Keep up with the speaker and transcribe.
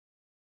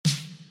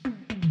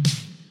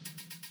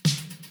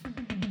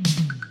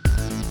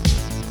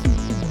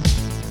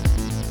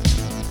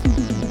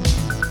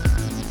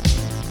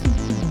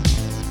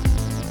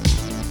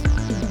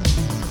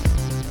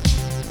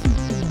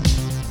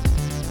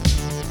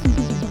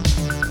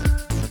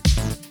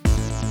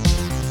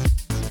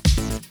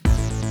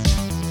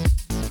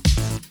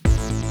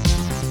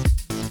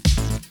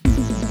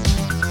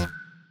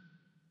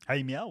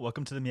Hey Meow,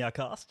 welcome to the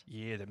Meowcast.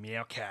 Yeah, the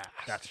Meowcast.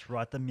 That's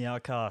right, the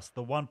Meowcast,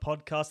 the one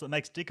podcast that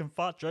makes dick and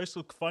fart jokes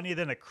look funnier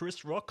than a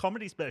Chris Rock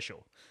comedy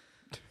special.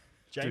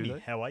 Jamie, they?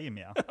 how are you,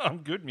 Meow? I'm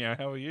good, Meow.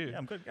 How are you? Yeah,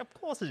 I'm good. Of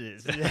course it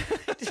is.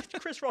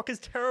 Chris Rock is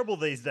terrible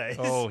these days.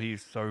 Oh,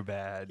 he's so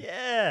bad.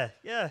 Yeah.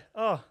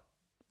 Oh,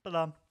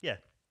 but yeah.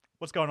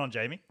 What's going on,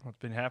 Jamie? What's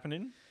been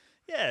happening?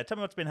 Yeah, tell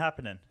me what's been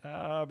happening.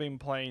 I've been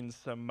playing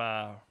some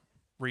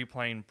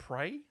replaying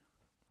Prey.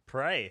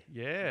 Prey.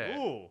 Yeah.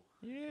 Ooh.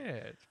 Yeah,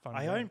 it's fun.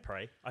 I game. own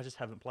Prey. I just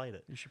haven't played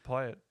it. You should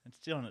play it. It's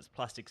still on its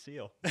plastic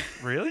seal.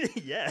 Really?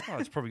 Yeah. Oh,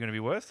 it's probably going to be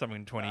worth something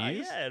in 20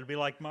 years. Yeah, it'll be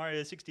like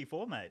Mario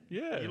 64, mate.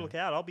 Yeah. You look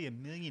out, I'll be a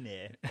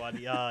millionaire by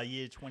the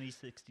year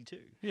 2062.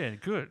 Yeah,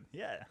 good.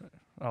 Yeah.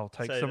 I'll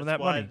take So some of that's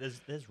that why money.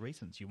 There's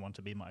reasons you want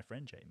to be my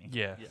friend, Jamie.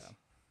 Yes. Yeah.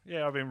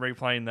 Yeah, I've been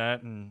replaying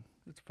that and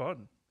it's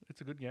fun.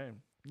 It's a good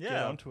game. Get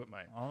Yeah. onto it,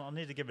 mate. I'll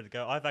need to give it a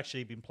go. I've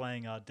actually been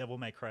playing Devil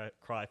May Cry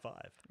 5.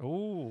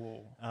 Ooh.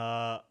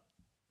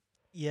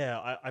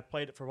 Yeah, I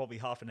played it for probably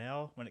half an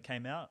hour when it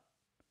came out,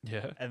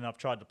 Yeah. and I've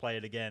tried to play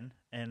it again,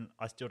 and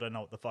I still don't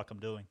know what the fuck I'm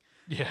doing.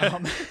 Yeah.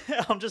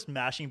 I'm just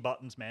mashing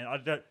buttons, man.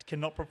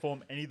 Cannot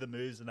perform any of the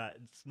moves, and that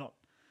it's not.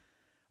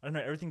 I don't know.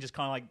 Everything just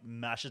kind of like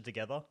mashes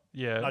together.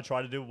 Yeah. And I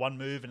try to do one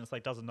move, and it's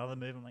like does another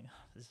move. I'm like,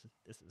 this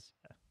is.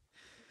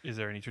 Is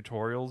there any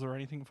tutorials or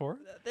anything for it?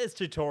 There's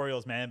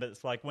tutorials, man, but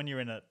it's like when you're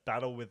in a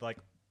battle with like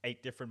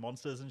 8 different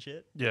monsters and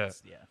shit. Yeah.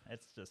 It's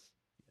just.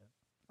 Yeah.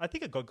 I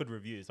think it got good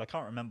reviews. I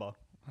can't remember.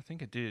 I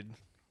think it did.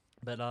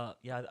 But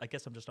yeah, I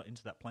guess I'm just not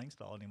into that playing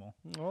style anymore.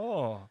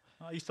 Oh.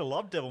 I used to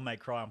love Devil May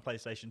Cry on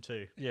PlayStation 2. It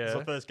was Yeah.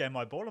 the first game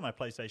I bought on my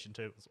PlayStation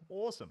 2. It was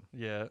awesome.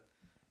 Yeah.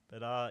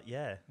 But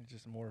yeah,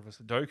 Just more of a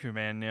Sudoku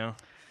man now.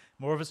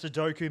 more of a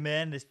Sudoku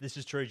man. This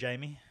is true,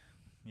 Jamie.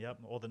 Yep,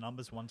 all the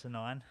numbers 1 to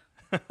 9.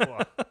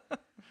 What?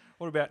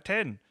 What about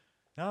 10?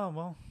 Oh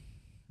well,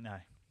 no,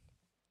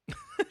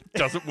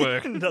 Doesn't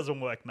work. it doesn't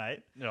work,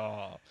 mate.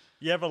 Oh.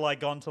 You ever like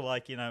gone to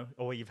like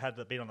or you've had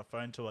to been on the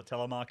phone to a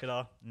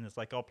telemarketer and it's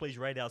like, oh, please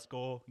rate our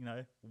score,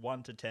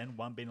 1 to 10,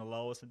 1 being the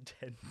lowest and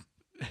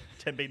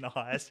 10 being the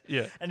highest.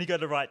 Yeah. And you go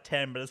to write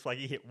 10, but it's like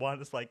you hit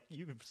 1. It's like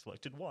you've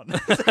selected 1.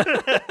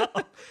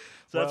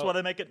 So that's why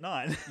they make it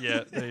 9.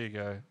 Yeah, there you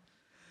go.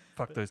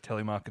 Fuck those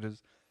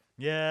telemarketers.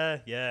 Yeah.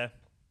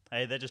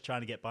 Hey, they're just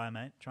trying to get by,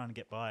 mate. Trying to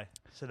get by,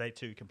 so they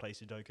too can play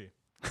Sudoku.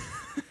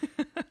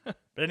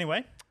 But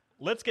anyway,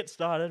 let's get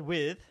started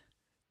with.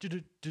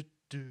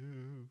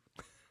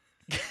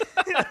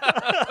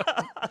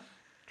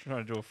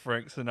 Trying to do a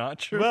Frank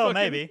Sinatra. Well, fucking-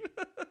 maybe.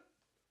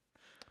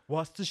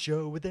 What's the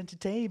show with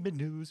entertainment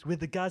news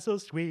with a guy so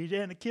sweet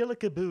and a killer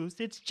caboose?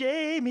 It's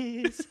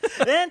Jamie's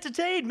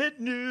entertainment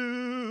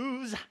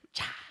news.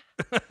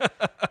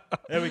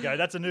 There we go.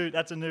 That's a new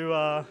That new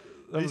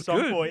was song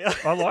good. for you.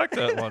 I like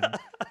that one.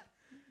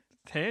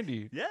 It's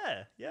handy.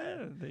 Yeah.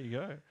 Yeah, there you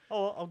go.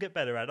 I'll get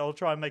better at it. I'll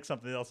try and make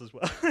something else as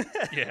well.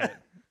 Yeah.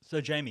 So,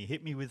 Jamie,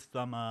 hit me with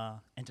some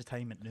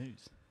entertainment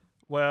news.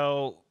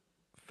 Well,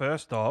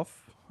 first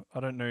off, I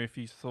don't know if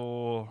you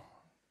saw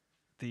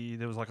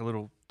there was like a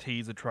little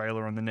teaser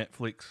trailer on the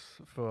Netflix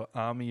for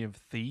Army of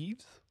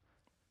Thieves,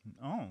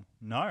 Oh,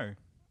 no.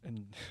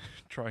 and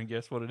try and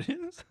guess what it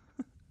is.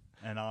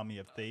 An army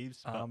of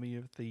thieves. but- Army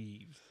of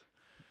Thieves.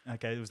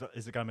 Okay,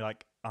 is it going to be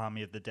like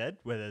Army of the Dead,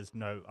 where there's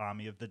no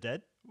Army of the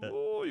Dead?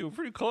 Oh, you're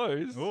pretty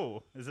close.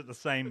 Oh, is it the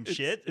same It's-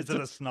 shit? Is it's it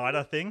a- a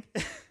Snyder thing?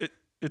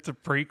 It's a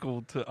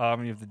prequel to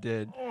Army of the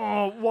Dead.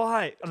 Oh,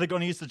 why? Are they going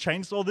to use the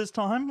chainsaw this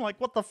time? Like,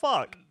 what the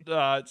fuck?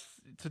 It's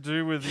to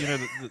do with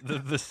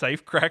the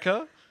safe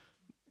cracker,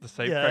 the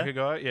safe Yeah. cracker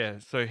guy. Yeah,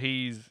 so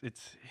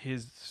it's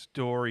his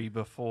story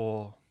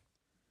before,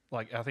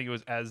 like I think it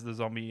was as the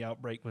zombie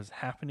outbreak was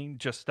happening,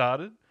 just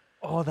started.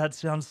 Oh, that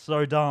sounds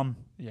so dumb.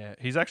 Yeah,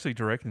 he's actually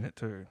directing it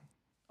too.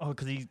 Oh,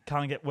 because he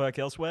can't get work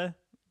elsewhere?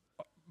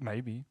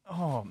 Maybe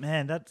Oh,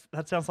 man,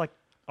 that sounds like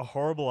a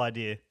horrible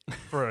idea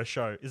for a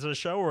show. Is it a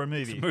show or a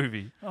it's movie? a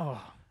movie.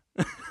 Oh.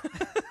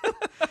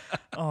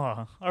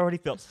 Oh, I already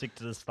felt sick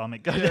to the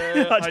stomach.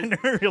 Yeah, I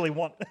didn't really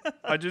want.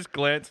 I just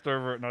glanced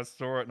over it and I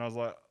saw it and I was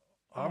like,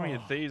 Army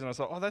of Oh. Thieves, and I was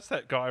like, oh, that's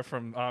that guy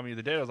from Army of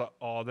the Dead. I was like,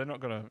 oh, they're not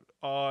gonna.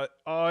 Oh,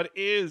 it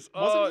is.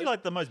 Wasn't Oh, he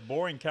like the most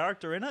boring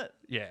character in it?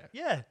 yeah,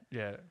 Yeah.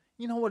 yeah.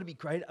 You know what would be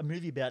great? A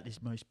movie about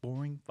this most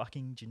boring,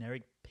 fucking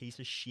generic piece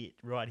of shit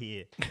right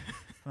here.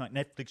 Like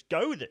Netflix,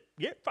 go with it.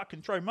 Yeah,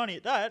 fucking throw money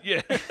at that.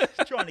 Yeah.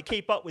 Trying to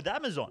keep up with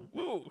Amazon.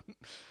 Woo.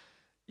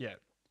 Yeah.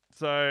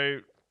 So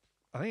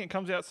I think it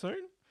comes out soon.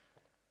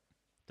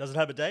 Does it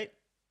have a date?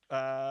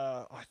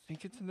 I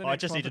think it's in the I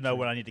next just need month to or know two.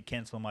 when I need to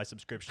cancel my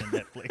subscription to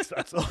Netflix.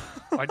 That's all.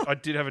 I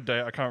did have a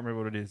date. I can't remember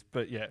what it is,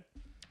 but yeah.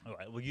 All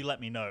right. Well, you let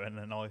me know, and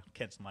then I'll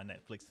cancel my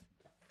Netflix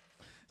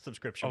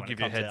subscription. I'll when give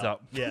it you a comes heads out.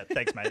 up. Yeah.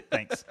 Thanks, mate.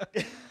 Thanks.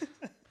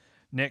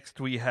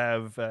 Next we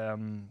have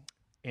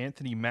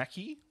Anthony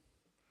Mackie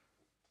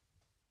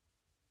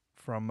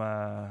from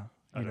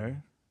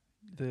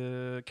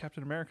the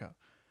Captain America.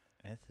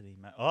 Anthony.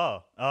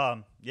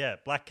 Yeah.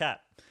 Black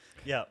Cat.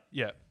 Yeah.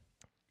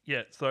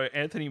 Yeah. So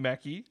Anthony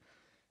Mackie,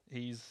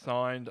 he's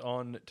signed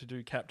on to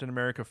do Captain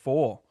America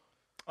 4.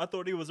 I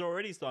thought he was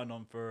already signed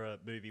on for a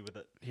movie with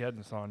it. He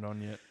hadn't signed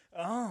on yet.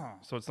 Oh,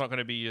 So it's not going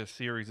to be a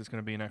series, it's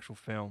going to be an actual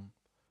film.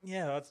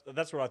 yeah,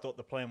 that's what I thought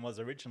the plan was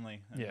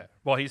originally. And, Yeah.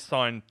 Well, he's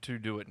signed to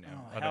do it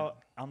now. Oh, how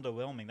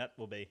underwhelming that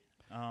will be.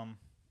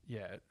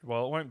 Yeah.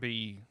 Well, it won't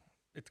be.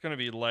 It's going to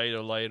be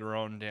later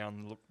on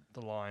down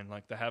the line.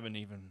 Like, they haven't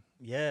even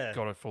Yeah.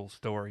 got a full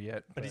story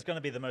yet. But he's going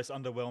to be the most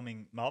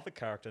underwhelming Marvel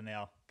character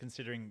now,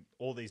 considering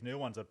all these new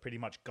ones are pretty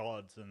much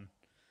gods and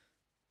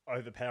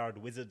overpowered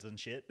wizards and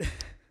shit.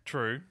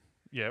 True.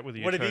 Yeah, with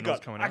the What have you Eternals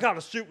got? coming I out. got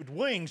a suit with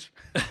wings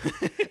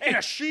and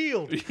a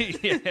shield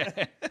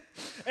Yeah.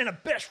 and a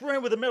best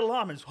friend with a metal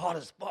arm and it's hot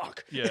as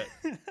fuck. Yeah.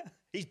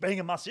 He's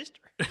banging my sister.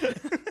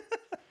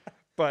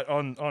 But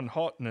on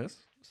hotness,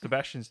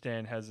 Sebastian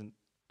Stan hasn't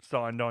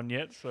signed on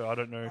yet, so I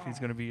don't know if he's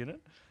going to be in it.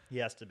 He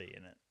has to be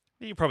in it.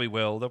 He probably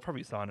will. They'll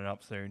probably sign it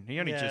up soon. He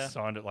only Yeah. just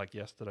signed it like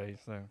yesterday,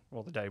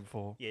 or the day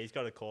before. Yeah, he's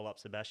got to call up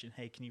Sebastian.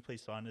 Hey, can you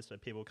please sign this so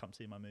people come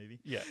see my movie?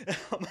 Yeah.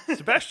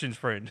 Sebastian's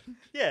friend.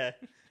 Yeah,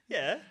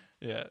 yeah.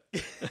 Yeah.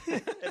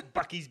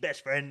 Bucky's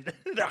best friend,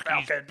 the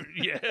Falcon.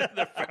 Yeah,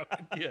 the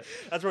Falcon. Yeah.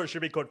 That's what it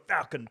should be called,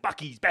 Falcon,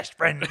 Bucky's best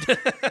friend.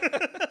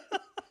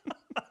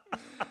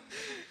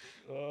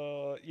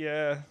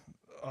 Yeah.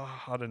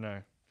 I don't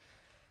know.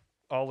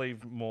 I'll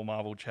leave more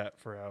Marvel chat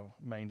for our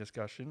main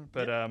discussion.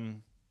 But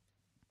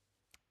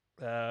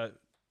I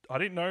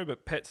didn't know,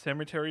 but Pet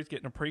Sematary is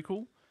getting a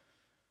prequel.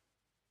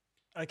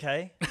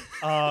 Okay.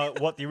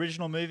 What the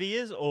original movie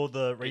is or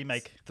the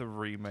remake? It's the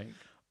remake.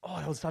 Oh,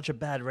 it was such a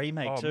bad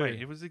remake too.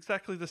 Mate, it was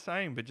exactly the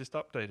same, but just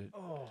updated.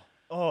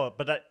 Oh,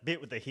 but that bit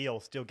with the heel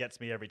still gets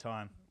me every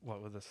time.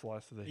 What, with a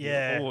slice of the heel?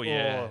 Yeah. Oh,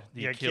 yeah. Oh,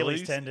 the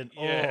Achilles tendon.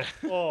 Yeah.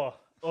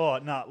 Oh,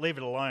 no, leave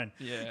it alone.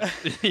 Yeah.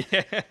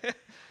 Yeah.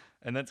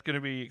 And that's going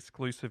to be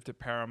exclusive to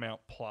Paramount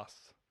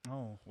Plus.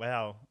 Oh,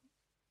 wow.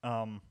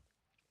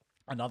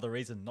 Another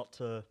reason not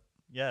to,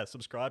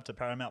 subscribe to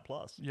Paramount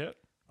Plus. Yep.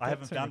 I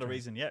haven't found a Cemetery.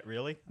 reason yet,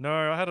 really. No,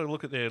 I had a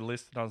look at their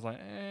list and I was like,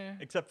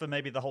 Except for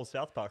maybe the whole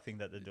South Park thing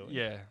that they're doing.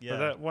 Yeah. Yeah.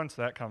 But once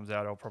that comes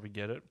out, I'll probably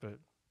get it, but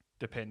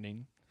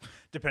depending.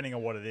 Depending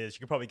on what it is. You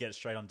could probably get it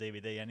straight on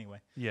DVD anyway.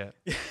 Yeah.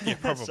 Yeah,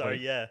 probably. So,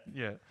 yeah.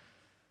 Yeah.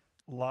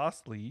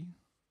 Lastly,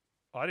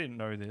 I didn't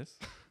know this,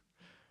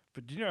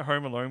 but do you know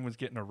Home Alone was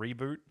getting a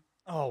reboot?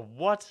 Oh,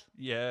 what?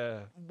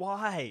 Yeah.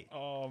 Why?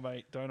 Oh,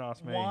 mate, don't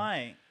ask me.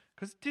 Why?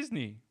 Because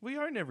Disney, we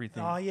own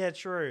everything. Oh, yeah,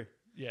 true.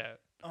 Yeah.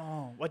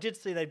 Oh, I did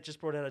see they just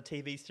brought out a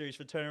TV series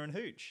for Turner and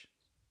Hooch.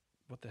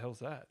 What the hell's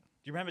that?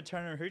 Do you remember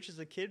Turner and Hooch as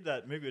a kid?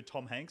 That movie with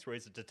Tom Hanks where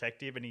he's a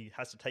detective and he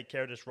has to take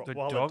care of this The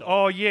Rottweiler dog? dog.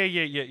 Oh, yeah.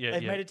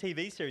 They've made a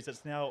TV series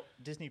that's now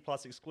Disney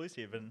Plus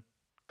exclusive, and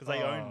because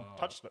they own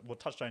Touchstone. Well,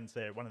 Touchstone's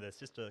one of their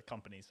sister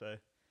companies. So,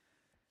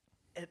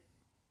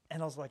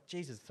 and I was like,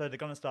 Jesus. So they're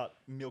going to start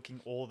milking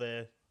all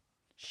their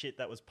shit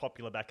that was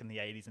popular back in the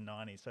 80s and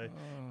 90s. So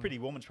Pretty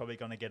Woman's probably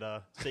going to get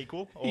a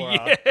sequel or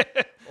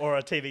or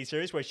a TV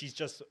series where she's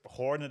just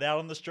whoring it out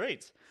on the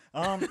streets.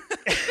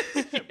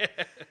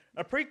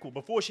 A prequel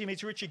before she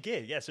meets Richard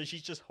Gere. Yeah, so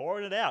she's just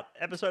whoring it out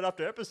episode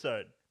after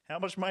episode. How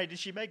much money did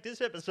she make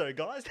this episode,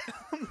 guys?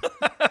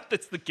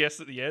 That's the guess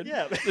at the end.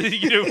 Yeah.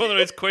 You do one of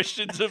those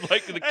questions of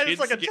like the And kids it's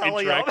like a get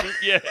tally up. interactive.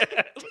 Yeah.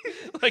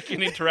 Like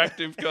an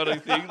interactive kind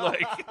of thing.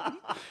 Like,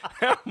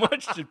 how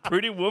much did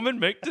Pretty Woman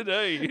make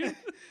today?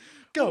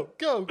 Go.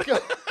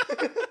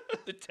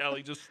 The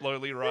tally just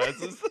slowly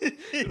rises.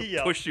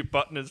 Yeah. Push your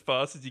button as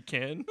fast as you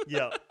can.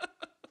 Yeah.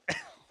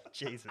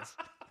 Jesus.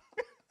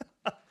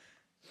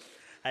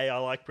 Hey, I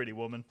like Pretty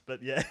Woman,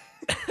 but yeah,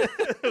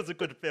 it was a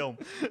good film.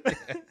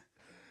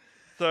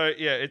 So,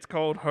 yeah, it's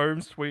called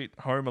Home Sweet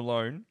Home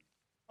Alone.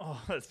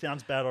 Oh, that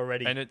sounds bad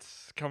already. And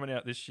it's coming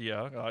out this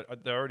year.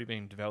 They've already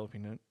been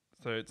developing it.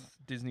 So it's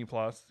Disney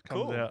Plus.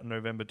 Comes Cool. out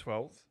November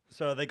 12th.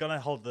 So are they going to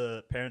hold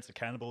the parents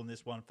accountable in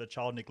this one for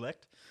child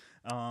neglect?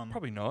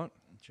 Probably not.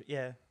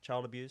 Yeah,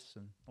 child abuse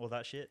and all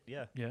that shit.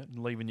 Yeah. Yeah,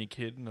 leaving your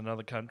kid in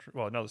another country,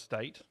 well, another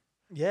state.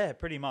 Yeah,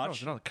 pretty Oh, much.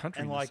 it's another country.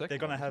 And in the like second they're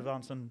going to one.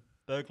 have some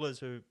burglars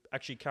who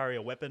actually carry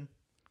a weapon.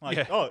 Like,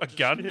 Yeah, a just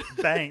gun.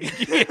 Bang.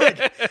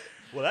 Like,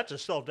 well, that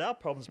just solved our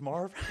problems,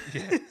 Marv.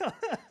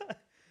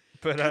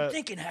 But Good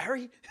thinking,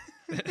 Harry.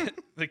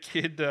 the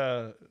kid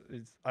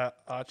is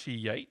Archie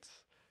Yates,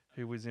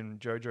 who was in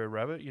Jojo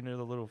Rabbit. You know,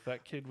 the little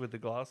fat kid with the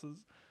glasses.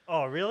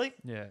 Oh, really?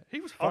 Yeah,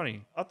 he was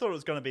funny. I thought it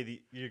was going to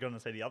be you're going to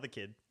say the other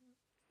kid.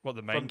 What,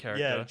 the main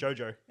character? Yeah,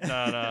 Jojo.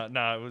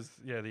 No, it was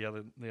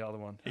the other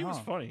one. He was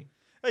Oh. funny.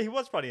 He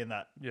was funny in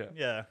that. Yeah.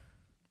 Yeah.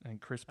 And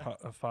Chris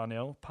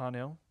Parnell.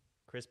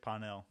 Chris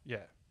Parnell. Yeah,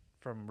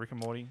 from Rick and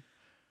Morty.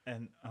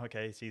 And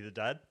okay, is he the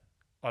dad?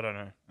 I don't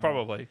know.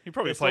 Probably. He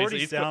probably This plays already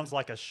he's got- sounds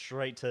like a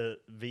straight to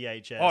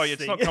VHS. Oh, yeah,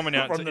 it's not thing coming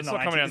out. from It's the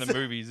not coming out in 90s. the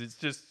movies.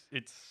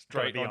 It's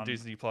straight be on on-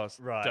 Disney Plus.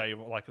 Right. Day.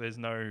 Like, there's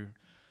no.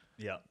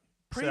 Yeah. So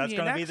Premium that's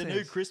going to be the new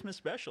access. Christmas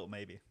special,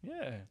 maybe.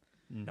 Yeah.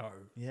 No.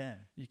 Yeah.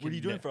 You What are can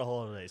you doing ne- for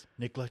holidays?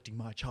 Neglecting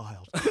my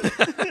child.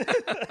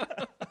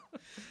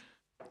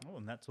 Oh,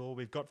 and that's all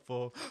we've got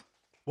for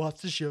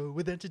What's the Show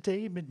with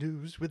entertainment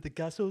news with the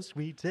guy so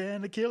sweet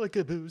and the killer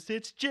caboose.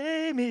 It's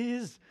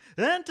Jamie's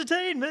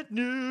entertainment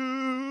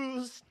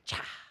news.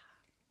 Cha.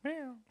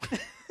 Meow.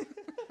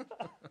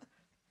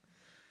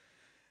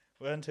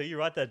 Well, until you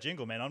write that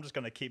jingle, man, I'm just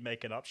going to keep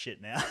making up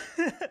shit now.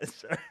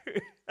 So,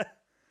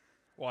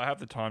 Well, I have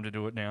the time to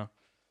do it now.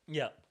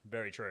 yeah,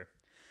 very true.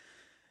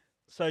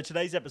 So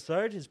today's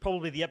episode is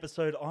probably the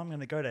episode I'm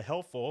going to go to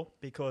hell for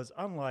because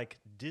unlike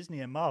Disney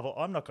and Marvel,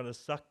 I'm not going to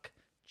suck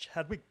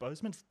Chadwick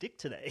Boseman's dick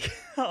today.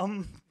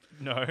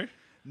 No.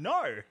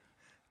 No,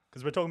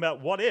 because we're talking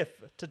about what if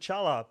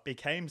T'Challa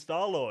became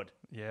Star-Lord.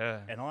 Yeah.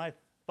 And I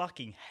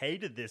fucking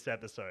hated this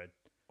episode.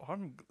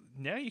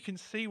 Now you can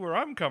see where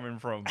I'm coming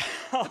from.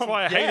 That's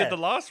why I hated the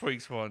last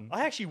week's one.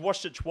 I actually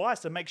watched it twice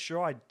to make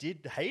sure I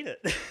did hate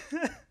it.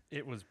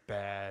 It was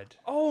bad.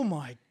 Oh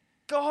my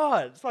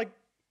God. It's like,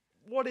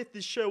 what if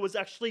this show was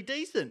actually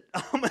decent?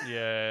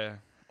 Yeah.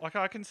 Like,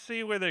 I can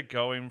see where they're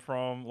going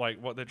from,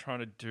 like, what they're trying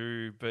to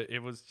do, but it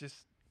was just...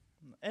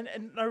 And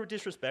no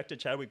disrespect to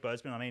Chadwick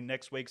Boseman. I mean,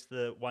 next week's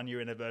the 1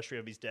 year anniversary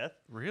of his death.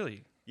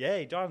 Really? Yeah,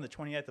 he died on the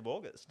 28th of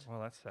August. Well,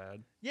 that's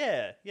sad.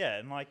 Yeah.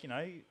 And like,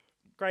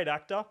 great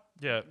actor.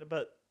 Yeah.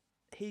 But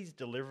his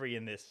delivery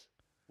in this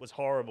was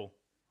horrible.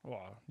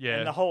 Wow. Yeah.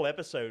 And the whole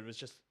episode was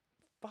just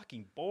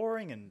fucking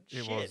boring and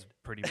shit. It was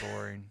pretty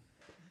boring.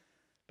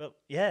 But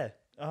yeah,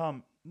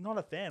 not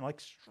a fan. Like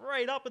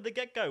straight up at the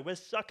get-go, we're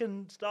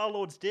sucking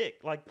Star-Lord's dick,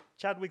 like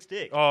Chadwick's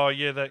dick. Oh,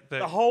 yeah.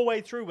 The whole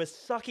way through, we're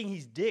sucking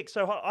his dick.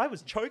 So I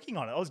was choking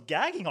on it. I was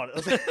gagging on it. I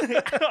was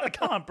like, I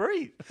can't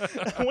breathe.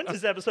 When's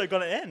this episode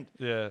going to end?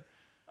 Yeah.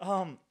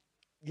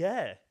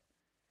 Yeah.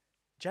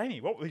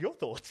 Jamie, what were your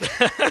thoughts?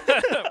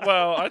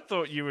 Well, I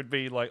thought you would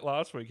be like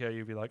last week, how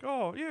you'd be like,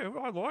 oh, yeah,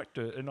 I liked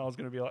it. And I was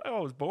going to be like, oh,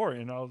 it was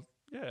boring. And I was,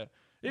 yeah.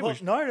 It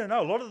was. No.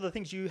 A lot of the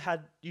things you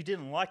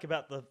didn't like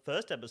about the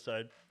first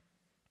episode,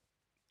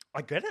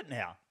 I get it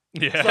now.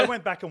 Yeah. So I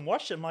went back and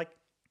watched it. I'm like,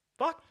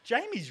 fuck,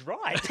 Jamie's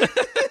right.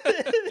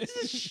 This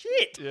is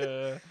shit.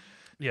 Yeah.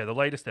 Yeah, the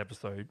latest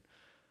episode,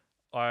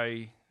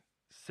 I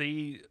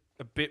see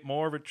a bit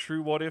more of a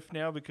true what if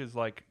now because,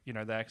 like, they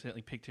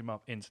accidentally picked him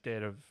up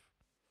instead of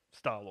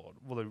Star-Lord.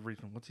 Well, the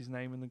original, what's his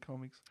name in the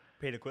comics?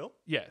 Peter Quill?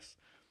 Yes.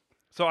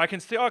 So I can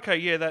see, okay,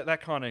 yeah,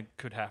 that kind of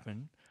could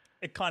happen.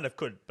 It kind of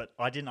could, but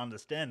I didn't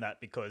understand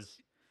that because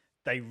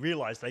they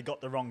realized they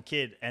got the wrong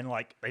kid and,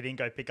 like, they didn't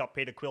go pick up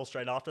Peter Quill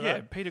straight after Yeah,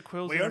 that. Peter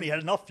Quill's... We only had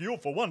enough fuel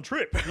for one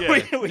trip. Yeah.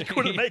 we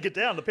couldn't make it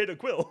down to Peter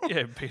Quill.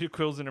 Yeah, Peter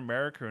Quill's in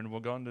America and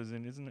Waganda's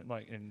in, isn't it,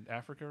 like, in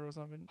Africa or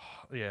something?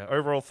 Yeah,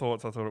 overall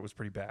thoughts, I thought it was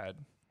pretty bad.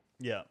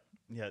 Yeah.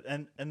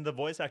 And the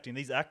voice acting,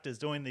 these actors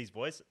doing these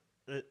voices,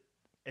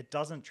 it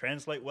doesn't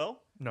translate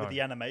well with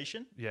the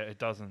animation. Yeah, it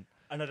doesn't.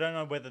 And I don't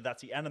know whether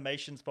that's the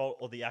animation's fault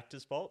or the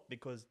actor's fault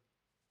because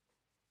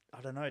I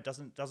don't know, it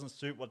doesn't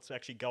suit what's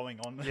actually going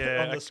on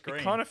on the screen.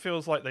 It kind of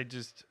feels like they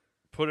just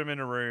put him in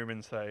a room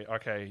and say,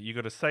 okay, you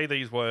got to say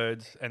these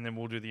words and then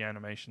we'll do the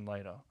animation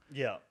later.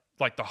 Yeah.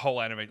 Like the whole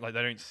animation, like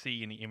they don't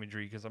see any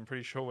imagery because I'm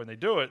pretty sure when they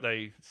do it,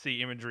 they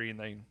see imagery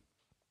and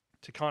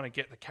to kind of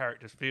get the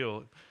character's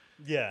feel.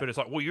 Yeah. But it's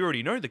like, well, you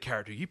already know the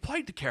character. You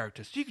played the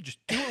character, so you could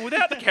just do it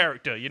without the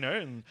character,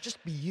 And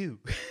just be you.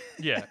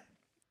 yeah.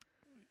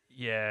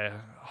 Yeah.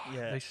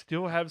 Yeah. They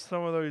still have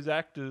some of those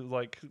actors,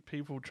 like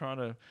people trying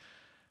to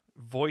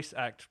voice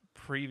act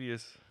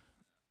previous.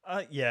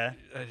 Yeah.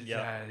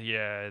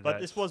 Yeah. But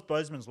this was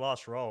Boseman's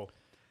last role.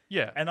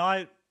 Yeah. And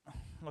I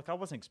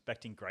wasn't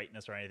expecting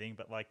greatness or anything,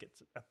 but like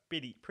it's a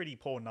pretty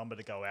poor number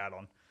to go out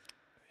on.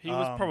 He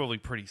was probably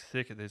pretty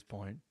sick at this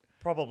point.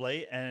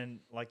 Probably, and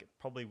like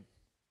probably,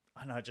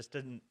 I don't know, it just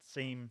didn't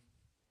seem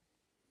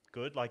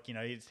good. Like,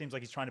 it seems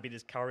like he's trying to be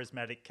this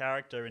charismatic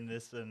character in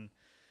this, and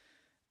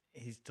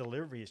his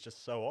delivery is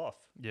just so off.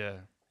 Yeah.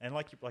 And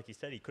like you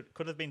said, he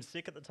could have been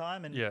sick at the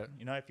time, and yeah.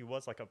 If he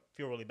was, like, I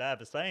feel really bad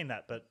for saying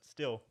that, but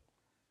still,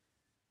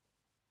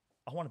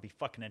 I want to be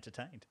fucking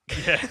entertained.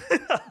 Yeah.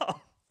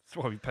 That's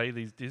why we pay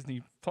these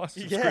Disney Plus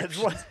subscriptions.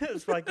 Yeah,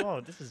 it's like,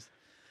 oh, this is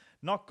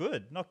not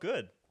good.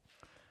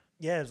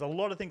 Yeah, there's a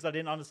lot of things I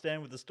didn't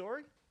understand with the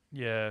story.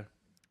 Yeah.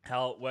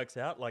 How it works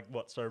out. Like,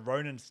 what? So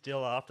Ronan's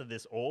still after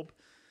this orb,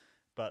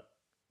 but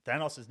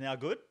Thanos is now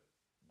good?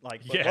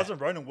 Like,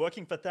 wasn't Ronan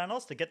working for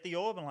Thanos to get the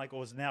orb? And, like, or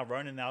was now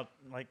Ronan now,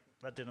 like,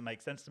 that didn't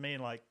make sense to me.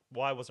 And, like,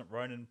 why wasn't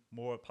Ronan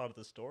more a part of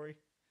the story?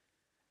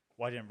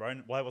 Why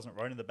wasn't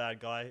Ronan the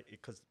bad guy?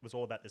 Because it was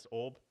all about this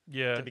orb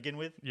to begin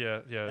with. Yeah.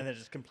 And then it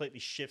just completely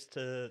shifts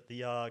to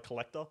the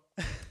Collector.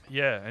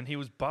 Yeah, and he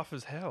was buff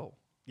as hell.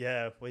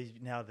 Yeah, well, he's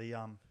now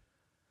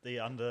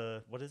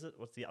what is it?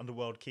 What's the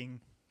underworld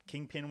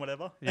kingpin,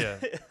 whatever? Yeah.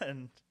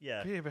 And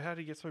yeah. Yeah, but how did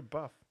he get so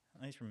buff?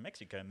 He's from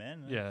Mexico,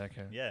 man. Yeah,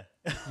 okay. Yeah.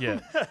 Yeah.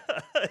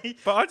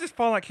 But I just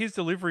find like his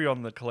delivery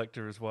on the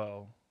Collector as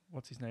well.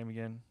 What's his name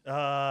again?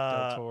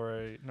 Del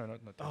Toro. No,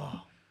 not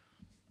Del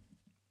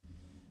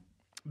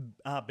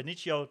Toro.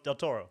 Benicio del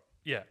Toro.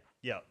 Yeah.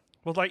 Yeah.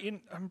 Well, like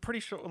I'm pretty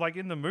sure, like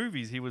in the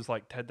movies, he was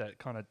like had that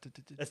kind of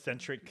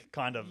eccentric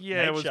kind of yeah,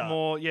 nature. It was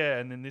more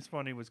and then this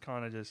one he was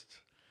kind of just.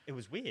 It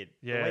was weird.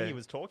 Yeah. The way he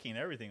was talking and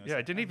everything. Yeah,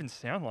 it didn't even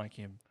sound like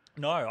him.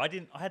 No, I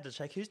didn't. I had to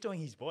check who's doing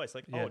his voice.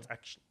 Like, Yeah.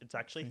 it's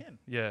actually him.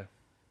 Yeah.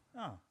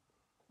 Oh,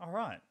 all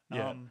right.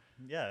 Yeah.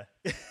 Yeah.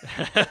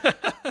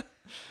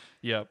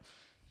 Yep.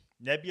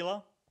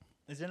 Nebula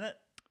is in it,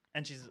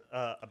 and she's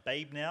a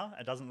babe now.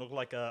 It doesn't look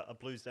like a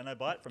blue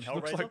Cenobite from She Hellraiser.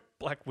 looks like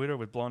Black Widow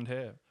with blonde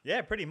hair.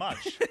 Yeah, pretty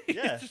much.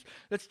 Yeah.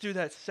 Let's do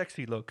that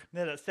sexy look.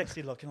 Yeah, that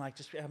sexy looking, like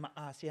just my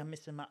eye. See, I'm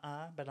missing my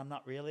eye, but I'm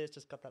not really. It's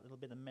just got that little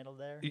bit of metal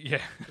there.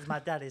 Yeah. Because my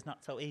daddy's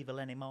not so evil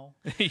anymore.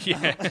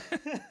 Yeah.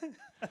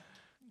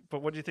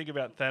 But what do you think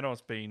about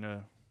Thanos being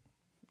a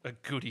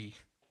goodie?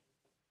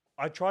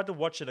 I tried to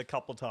watch it a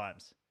couple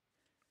times,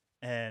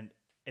 and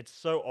it's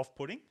so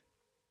off-putting.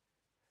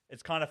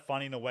 It's kind of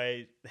funny in a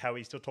way how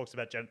he still talks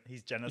about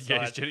his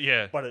genocide,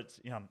 Yeah. but it's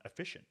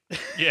efficient.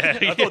 Yeah.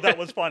 I thought that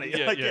was funny.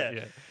 Yeah, Like,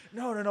 yeah.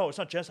 No, it's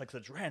not genocide because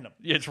it's random.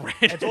 Yeah, it's random.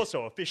 It's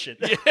also efficient.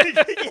 Yeah. And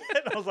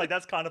I was like,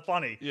 that's kind of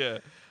funny. Yeah.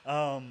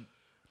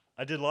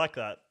 I did like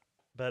that,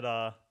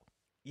 but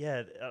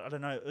yeah, I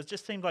don't know. It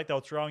just seemed like they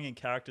were throwing in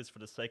characters for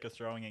the sake of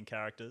throwing in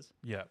characters.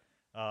 Yeah.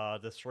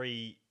 The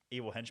 3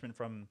 evil henchmen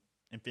from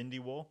Infinity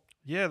War.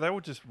 Yeah, they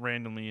were just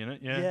randomly in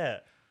it. Yeah.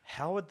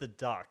 Howard the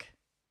Duck.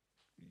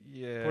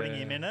 Yeah. Putting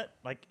him in it.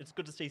 Like, it's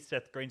good to see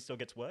Seth Green still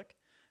gets work.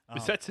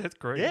 Is that Seth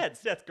Green? Yeah, it's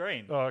Seth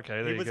Green. Oh, okay.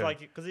 There He you was go. like,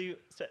 because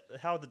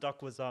Howard the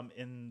Duck was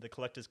in the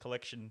Collector's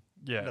Collection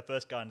in Yeah. the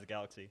first Guardians of the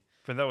Galaxy.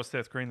 But that was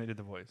Seth Green that did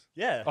the voice.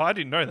 Yeah. Oh, I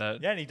didn't know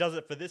that. Yeah, and he does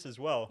it for this as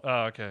well.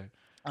 Oh, okay.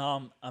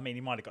 I mean,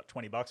 he might have got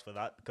 $20 for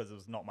that because there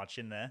was not much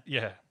in there.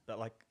 Yeah. But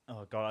like,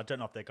 oh god, I don't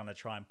know if they're gonna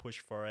try and push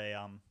for a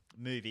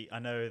movie. I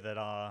know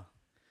that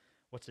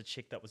what's the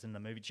chick that was in the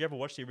movie? Did you ever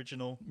watch the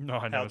original? No,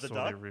 I never Howard the saw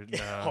Duck? the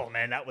original. Oh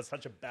man, that was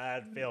such a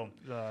bad film.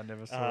 No, I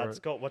never saw It's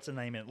it. got what's her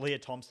name in it? Leah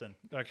Thompson,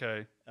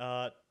 Okay.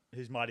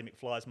 who's Marty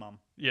McFly's mum.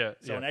 Yeah.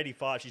 So yeah. in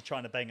 '85 she's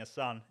trying to bang her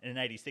son, and in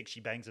 '86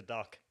 she bangs a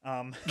duck.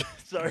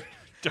 So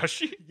Does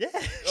she? yeah,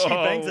 she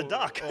bangs a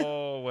duck.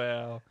 Oh,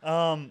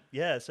 wow.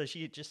 Yeah, so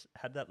she just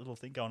had that little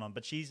thing going on,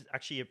 but she's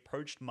actually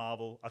approached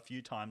Marvel a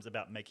few times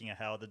about making a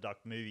Howard the Duck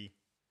movie.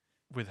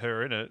 With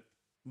her in it.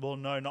 Well,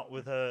 no, not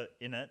with her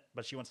in it,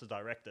 but she wants to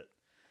direct it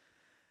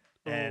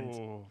and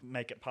Oh.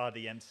 make it part of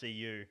the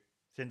MCU.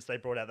 Since they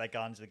brought out that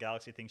Guardians of the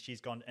Galaxy thing,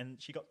 she's gone,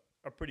 and she got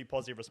a pretty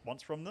positive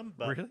response from them,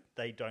 but Really?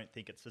 they don't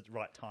think it's the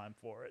right time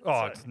for it. Oh,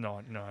 So it's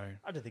not. No.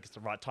 I don't think it's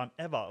the right time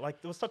ever.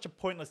 Like, there was such a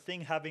pointless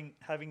thing having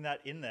that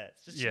in there.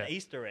 It's just Yeah. an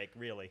Easter egg,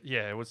 really.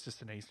 Yeah, it was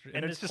just an Easter egg.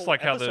 And it's this just whole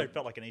like how episode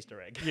felt like an Easter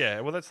egg.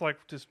 Yeah, well, that's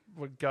like just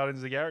what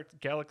Guardians of the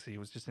Galaxy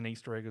was just an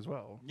Easter egg as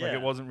well. Like, Yeah.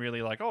 it wasn't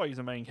really like, oh, he's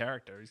a main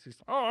character. He's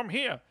just, oh, I'm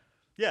here.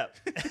 Yeah.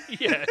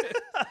 Yeah.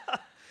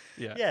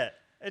 Yeah. Yeah.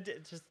 It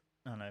just,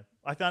 I don't know.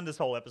 I found this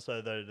whole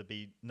episode, though, to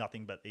be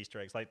nothing but Easter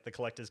eggs. Like, the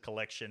collector's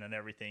collection and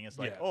everything. It's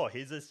like, Yeah. oh,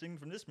 here's this thing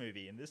from this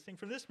movie and this thing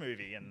from this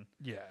movie. And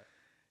Yeah.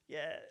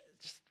 yeah,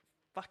 just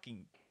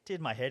fucking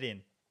did my head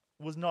in.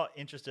 Was not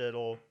interested at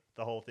all,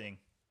 the whole thing.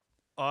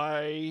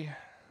 I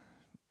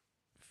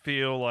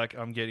feel like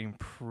I'm getting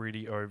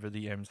pretty over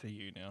the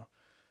MCU now.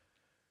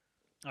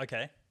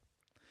 Okay.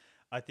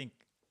 I think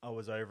I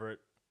was over it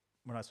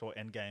when I saw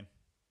Endgame.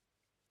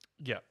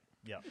 Yeah.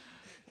 Yeah.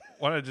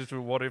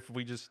 What if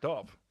we just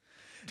stop?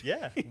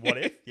 Yeah. What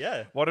if?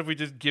 Yeah. What if we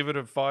just give it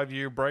a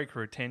 5-year break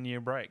or a 10-year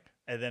break?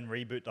 And then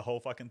reboot the whole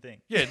fucking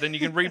thing Yeah, then you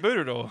can reboot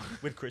it all.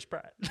 with Chris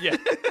Pratt. Yeah.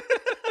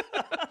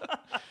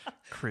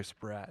 Chris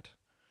Pratt.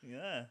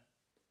 Yeah.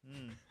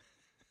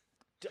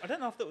 I don't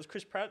know if that was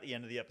Chris Pratt at the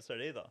end of the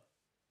episode either.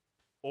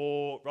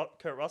 Or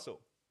Kurt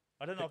Russell.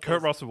 I don't know if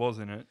Kurt Russell was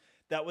in it.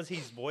 that was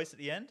his voice at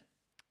the end.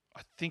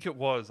 I think it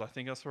was. I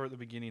think I saw at the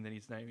beginning that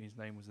his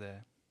name was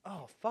there.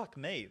 Oh, fuck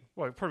me.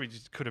 Well, it probably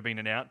just could have been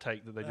an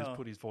outtake that they just Oh.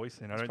 put his voice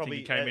in. I It's don't think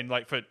he probably, came in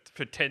like for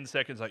 10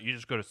 seconds. Like, you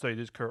just got to say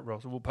this, Kurt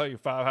Russell. We'll pay you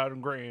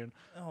 $500,000.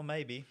 Oh,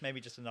 maybe. Maybe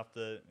just enough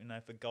to,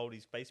 for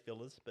Goldie's face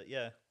fillers. But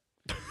yeah.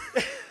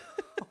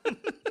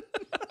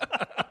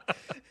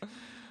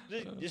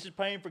 This is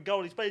paying for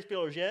Goldie's face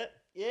fillers, yeah?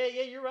 Yeah,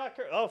 you're right,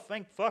 Kurt. Oh,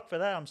 thank fuck for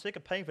that. I'm sick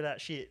of paying for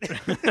that shit.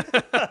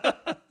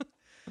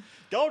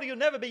 Goldie, you'll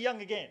never be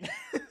young again.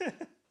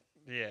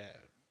 Yeah.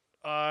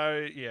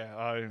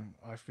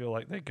 I feel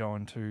like they're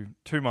going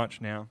too much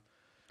now.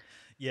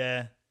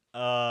 Yeah.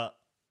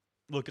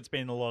 Look, it's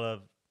been a lot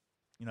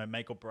of,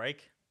 make or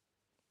break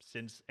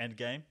since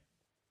Endgame.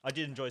 I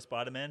did enjoy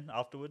Spider-Man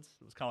afterwards.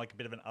 It was kind of like a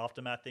bit of an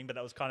aftermath thing, but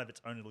that was kind of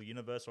its own little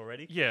universe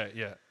already. Yeah.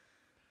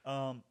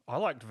 I I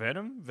liked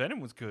Venom. Venom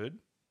was good.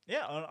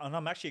 Yeah, and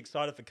I'm actually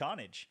excited for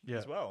Carnage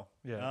as well.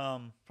 Yeah.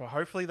 But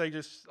hopefully they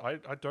just... I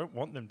don't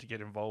want them to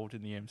get involved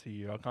in the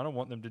MCU. I kind of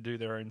want them to do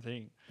their own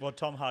thing. Well,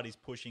 Tom Hardy's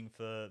pushing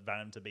for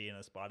Venom to be in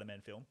a Spider-Man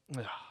film.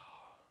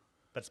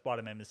 But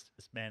Spider-Man is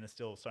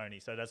still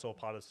Sony, so that's all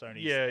part of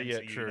Sony's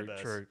MCU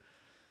universe. True.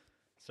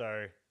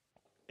 So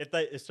if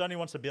Sony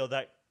wants to build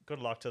that, good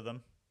luck to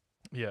them.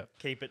 Yeah.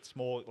 Keep it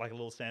small, like a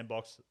little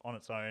sandbox on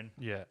its own.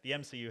 Yeah. The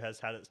MCU has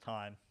had its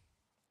time.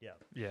 Yeah.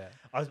 Yeah.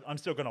 I'm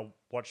still going to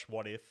watch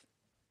What If.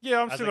 Yeah,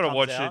 I'm As still it going to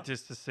comes watch out. it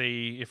just to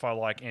see if I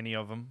like any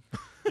of them.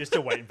 You're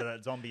still waiting for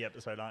that zombie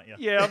episode, aren't you?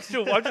 Yeah,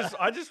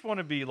 I just want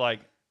to be like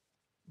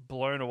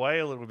blown away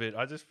a little bit.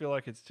 I just feel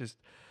like it's just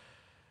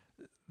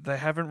they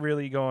haven't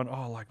really gone,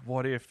 like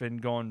What If,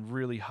 and gone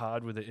really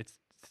hard with it. It's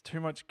too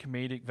much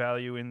comedic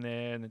value in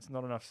there, and it's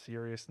not enough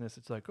seriousness.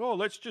 It's like,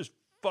 let's just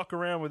fuck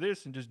around with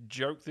this and just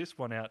joke this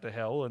one out to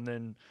hell. And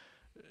then,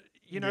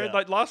 Yeah.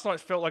 like last night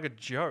felt like a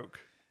joke.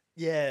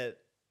 Yeah,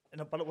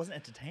 but it wasn't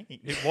entertaining.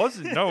 It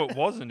wasn't. No, it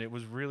wasn't. It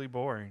was really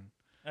boring.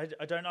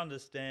 I don't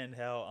understand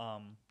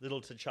how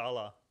little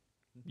T'Challa,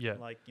 Yeah.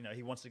 like,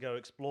 he wants to go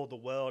explore the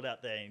world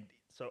out there. And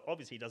so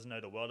obviously he doesn't know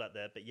the world out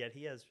there, but yet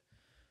he has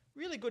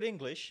really good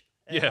English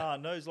and Yeah.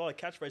 knows a lot of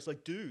catchphrases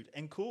like "dude"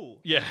 and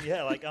 "cool." Yeah. And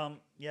yeah, like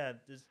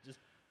there's just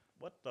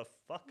what the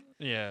fuck.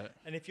 Yeah.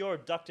 And if you're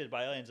abducted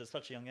by aliens at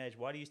such a young age,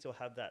 why do you still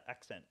have that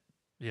accent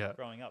Yeah.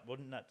 growing up?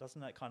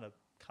 Doesn't that kind of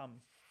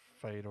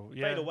Fade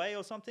fade away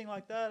or something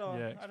like that? Or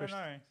Yeah, I don't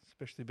know.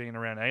 Especially being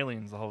around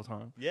aliens the whole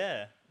time.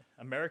 Yeah,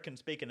 American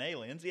speaking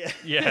aliens. Yeah.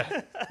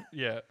 Yeah.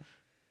 Yeah.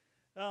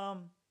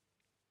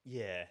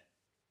 Yeah.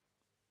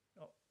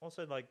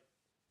 Also, like,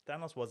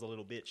 Thanos was a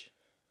little bitch.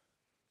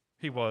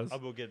 He was. I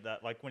will give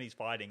that. Like, when he's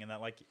fighting and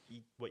that, like,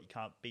 you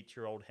can't beat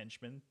your old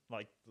henchman.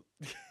 Like,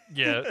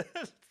 Yeah.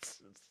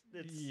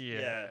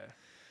 yeah.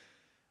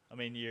 I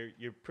mean,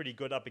 you're pretty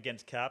good up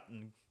against Cap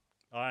and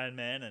Iron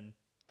Man and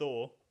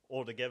Thor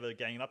all together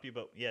ganging up you,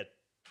 but yeah,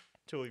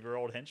 two of your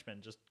old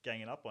henchmen just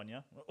ganging up on you.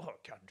 Oh, I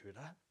can't do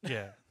that.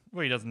 Yeah.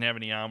 Well, he doesn't have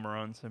any armor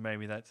on, so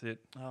maybe that's it.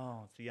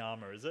 Oh, it's the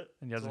armor, is it?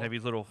 And he doesn't have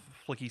his little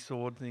flicky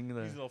sword thing.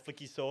 His little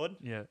flicky sword.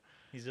 Yeah.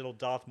 His little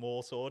Darth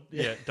Maul sword.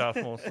 Yeah. Darth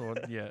Maul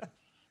sword. Yeah.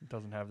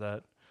 Doesn't have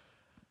that.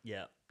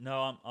 Yeah.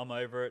 No, I'm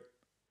over it.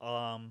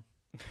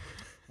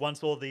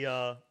 Once all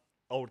the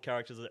old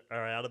characters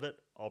are out of it,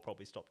 I'll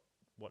probably stop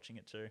watching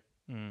it too.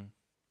 Mm.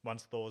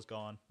 Once Thor's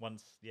gone.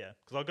 Because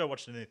I'll go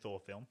watch the new Thor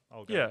film.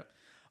 I'll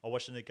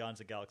watch the new Guardians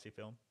of the Galaxy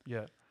film.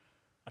 Yeah.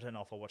 I don't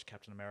know if I'll watch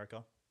Captain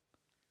America.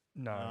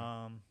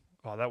 No.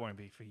 Oh, that won't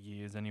be for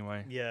years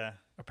anyway. Yeah.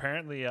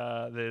 Apparently,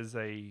 there's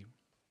the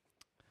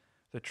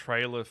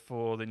trailer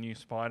for the new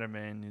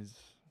Spider-Man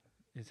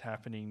is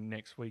happening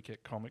next week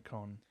at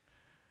Comic-Con.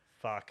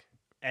 Fuck.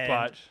 And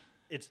But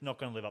it's not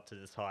going to live up to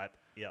this hype.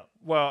 Yeah.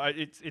 well,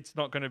 it's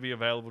not going to be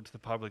available to the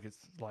public. It's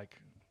like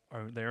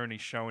they're only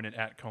showing it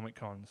at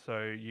Comic-Con,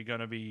 so you're going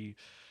to be.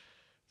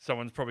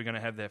 Someone's probably going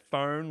to have their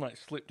phone like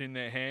slipped in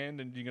their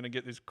hand, and you're going to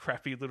get this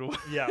crappy little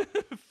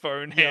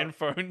hand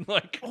phone.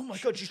 Like, Oh my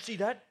god, you see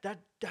that?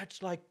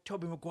 That's like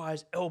Tobey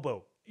Maguire's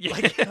elbow. Yeah.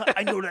 Like,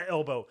 I know that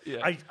elbow.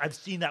 Yeah. I've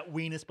seen that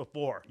weenus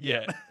before.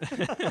 yeah,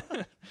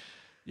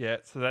 yeah.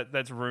 So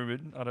that's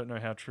rumored. I don't know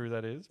how true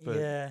that is, but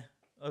Yeah.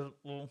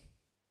 Well,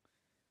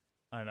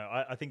 I don't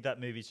know. I think that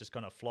movie's just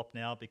going to flop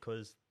now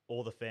because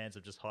all the fans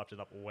have just hyped it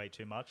up way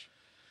too much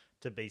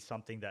to be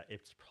something that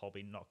it's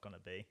probably not going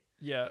to be.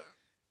 yeah,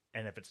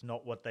 And if it's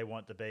not what they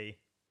want to be,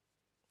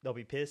 they'll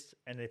be pissed.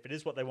 And if it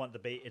is what they want to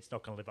be, it's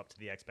not going to live up to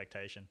the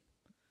expectation.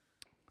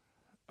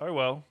 oh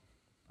well.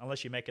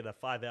 Unless you make it a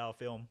 5-hour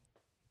film.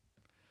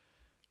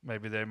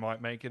 Maybe they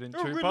might make it in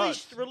Or two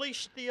parts.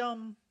 Release the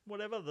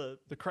whatever the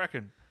The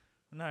Kraken.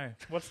 no.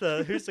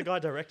 Who's the guy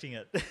directing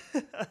it?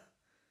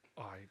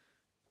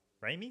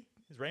 Raimi?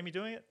 Is Raimi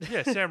doing it?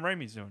 Yeah, Sam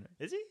Raimi's doing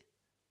it. Is he?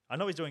 I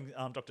know he's doing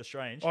Doctor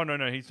Strange. Oh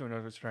no, he's doing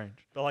Doctor Strange.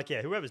 But like,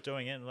 yeah, whoever's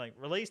doing it, like,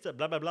 release the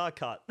blah blah blah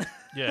cut.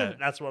 Yeah.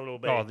 That's what it'll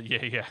be. Oh yeah.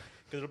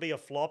 Because it'll be a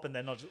flop, and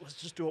then let's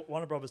just do what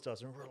Warner Brothers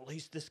does and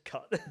release this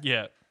cut.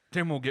 Yeah.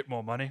 Then we'll get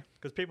more money.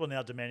 Because people are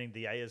now demanding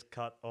the Ayers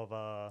cut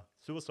of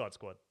Suicide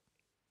Squad.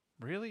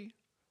 Really?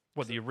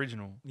 What, the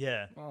original?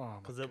 Yeah. Oh,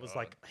 Because it was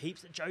like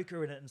heaps of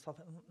Joker in it and stuff.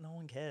 No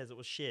one cares. It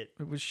was shit.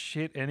 it was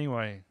shit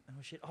anyway. It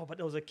was shit. Oh, but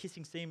there was a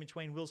kissing scene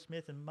between Will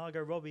Smith and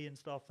Margot Robbie and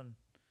stuff. And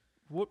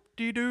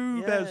Whoop-de-doo,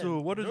 Yeah.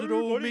 Basil. What does it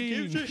all Nobody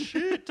mean? gives a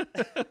shit.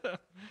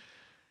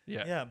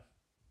 Yeah.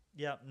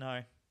 Yeah.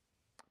 No.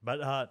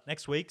 But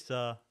next week's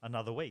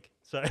another week.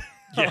 So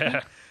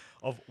Yeah.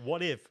 of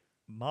what if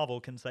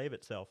Marvel can save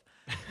itself.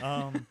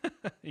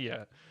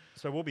 Yeah.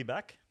 So we'll be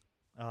back.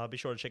 Be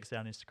sure to check us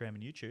out on Instagram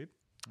and YouTube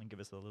and give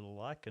us a little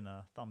like and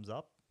a thumbs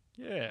up.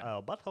 Yeah.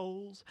 Our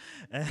buttholes.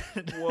 And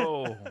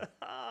Whoa.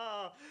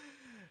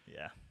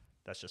 yeah,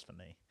 that's just for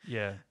me.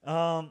 Yeah.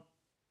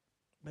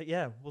 But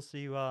yeah, we'll see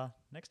you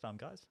next time,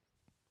 guys.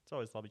 It's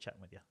always lovely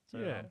chatting with you. So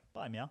Yeah.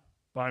 bye, meow.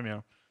 Bye,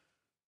 meow.